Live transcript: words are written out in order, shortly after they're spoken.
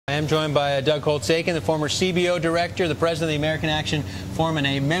I'm joined by Doug Holtz-Eakin, the former CBO director, the president of the American Action Forum, and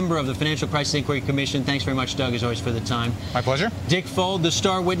a member of the Financial Crisis Inquiry Commission. Thanks very much, Doug, as always, for the time. My pleasure. Dick Fuld, the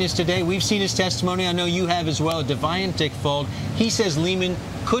star witness today. We've seen his testimony. I know you have as well. A defiant Dick Fuld. He says Lehman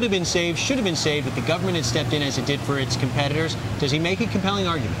could have been saved, should have been saved, if the government had stepped in as it did for its competitors. Does he make a compelling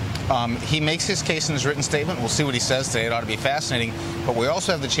argument? He makes his case in his written statement. We'll see what he says today. It ought to be fascinating. But we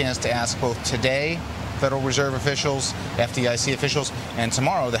also have the chance to ask both today Federal Reserve officials, FDIC officials, and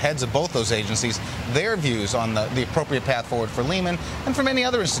tomorrow the heads of both those agencies, their views on the appropriate path forward for Lehman and for many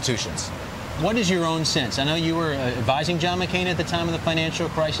other institutions. What is your own sense? I know you were advising John McCain at the time of the financial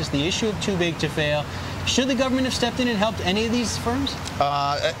crisis, the issue of too big to fail. Should the government have stepped in and helped any of these firms?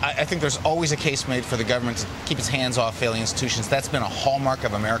 I think there's always a case made for the government to keep its hands off failing institutions. That's been a hallmark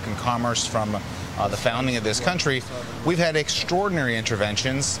of American commerce from the founding of this country. We've had extraordinary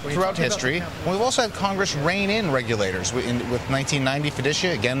interventions throughout history. And we've also had Congress rein in regulators. With 1990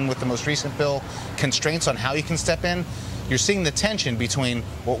 Fiducia, again with the most recent bill, constraints on how you can step in. You're seeing the tension between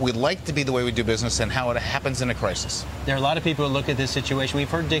what we'd like to be the way we do business and how it happens in a crisis. There are a lot of people who look at this situation. We've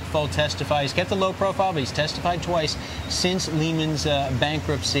heard Dick Fuld testify. He's kept a low profile, but he's testified twice since Lehman's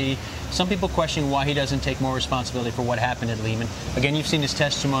bankruptcy. Some people question why he doesn't take more responsibility for what happened at Lehman. Again, you've seen his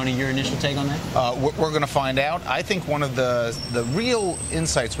testimony. Your initial take on that? We're going to find out. I think one of the real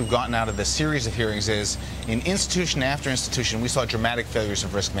insights we've gotten out of this series of hearings is in institution after institution, we saw dramatic failures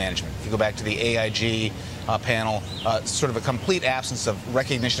of risk management. If you go back to the AIG panel, sort of a complete absence of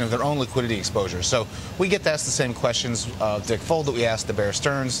recognition of their own liquidity exposure. So we get to ask the same questions of Dick Fuld that we asked the Bear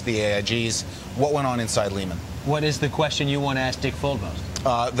Stearns, the AIGs. What went on inside Lehman? What is the question you want to ask Dick Fuld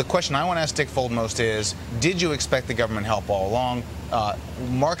most? The question I want to ask Dick Fuld most is, did you expect the government help all along?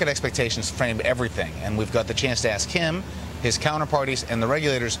 Market expectations framed everything, and we've got the chance to ask him, his counterparties, and the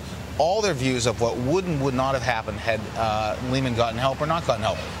regulators all their views of what would and would not have happened had Lehman gotten help or not gotten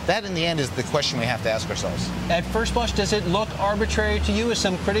help. That, in the end, is the question we have to ask ourselves. At first blush, does it look arbitrary to you, as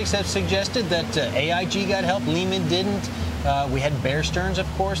some critics have suggested, that AIG got help, Lehman didn't? We had Bear Stearns, of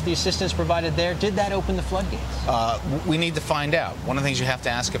course, the assistance provided there. Did that open the floodgates? We need to find out. One of the things you have to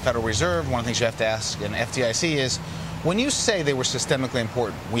ask a Federal Reserve, one of the things you have to ask an FDIC is, when you say they were systemically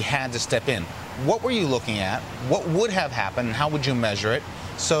important, we had to step in, what were you looking at? What would have happened, and how would you measure it?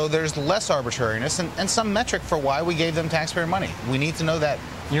 So there's less arbitrariness and some metric for why we gave them taxpayer money. We need to know that.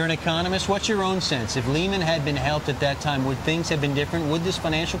 You're an economist. What's your own sense? If Lehman had been helped at that time, would things have been different? Would this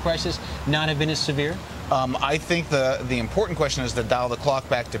financial crisis not have been as severe? I think the important question is to dial the clock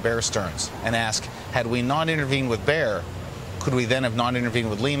back to Bear Stearns and ask, had we not intervened with Bear, could we then have not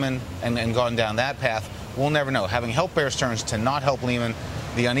intervened with Lehman and gone down that path? We'll never know. Having helped Bear Stearns to not help Lehman,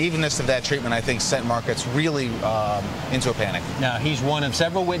 the unevenness of that treatment, I think, sent markets really into a panic. Now, he's one of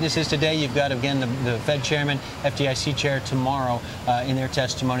several witnesses today. You've got, again, the Fed chairman, FDIC chair tomorrow in their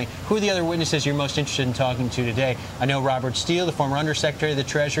testimony. Who are the other witnesses you're most interested in talking to today? I know Robert Steele, the former Undersecretary of the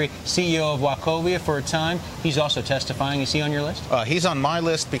Treasury, CEO of Wachovia for a time. He's also testifying. Is he on your list? He's on my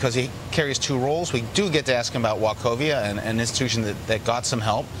list because he carries two roles. We do get to ask him about Wachovia, an institution that got some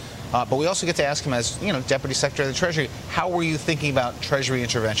help. But we also get to ask him as, Deputy Secretary of the Treasury, how were you thinking about Treasury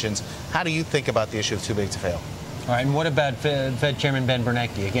interventions? How do you think about the issue of too big to fail? All right, and what about Fed Chairman Ben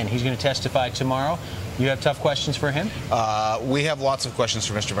Bernanke? Again, he's going to testify tomorrow. You have tough questions for him? We have lots of questions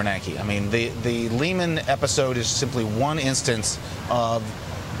for Mr. Bernanke. I mean, the Lehman episode is simply one instance of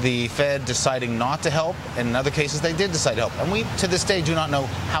the Fed deciding not to help, and in other cases they did decide to help. And we, to this day, do not know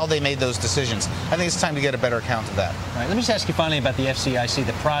how they made those decisions. I think it's time to get a better account of that. All right, let me just ask you finally about the FCIC,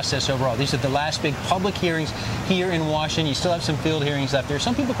 the process overall. These are the last big public hearings here in Washington. You still have some field hearings left there.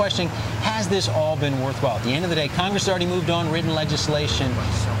 Some people questioning, has this all been worthwhile? At the end of the day, Congress has already moved on, written legislation.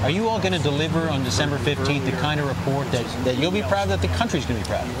 Are you all going to deliver on December 15th the kind of report that you'll be proud of, that the country's going to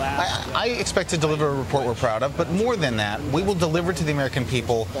be proud of? I expect to deliver a report we're proud of, but more than that, we will deliver to the American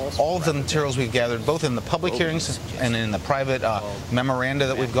people all of the materials we've gathered, both in the public hearings and in the private memoranda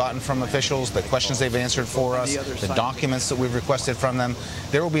that we've gotten from officials, the questions they've answered for us, the documents that we've requested from them.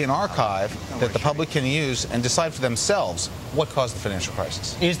 There will be an archive that the public can use and decide for themselves what caused the financial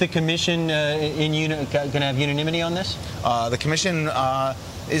crisis. Is the Commission going to have unanimity on this? The Commission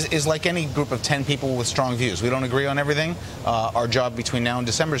is like any group of 10 people with strong views. We don't agree on everything. Our job between now and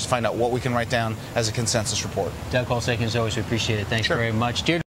December is to find out what we can write down as a consensus report. Doug Holtz-Eakin, as always, we appreciate it. Thanks very much. Dear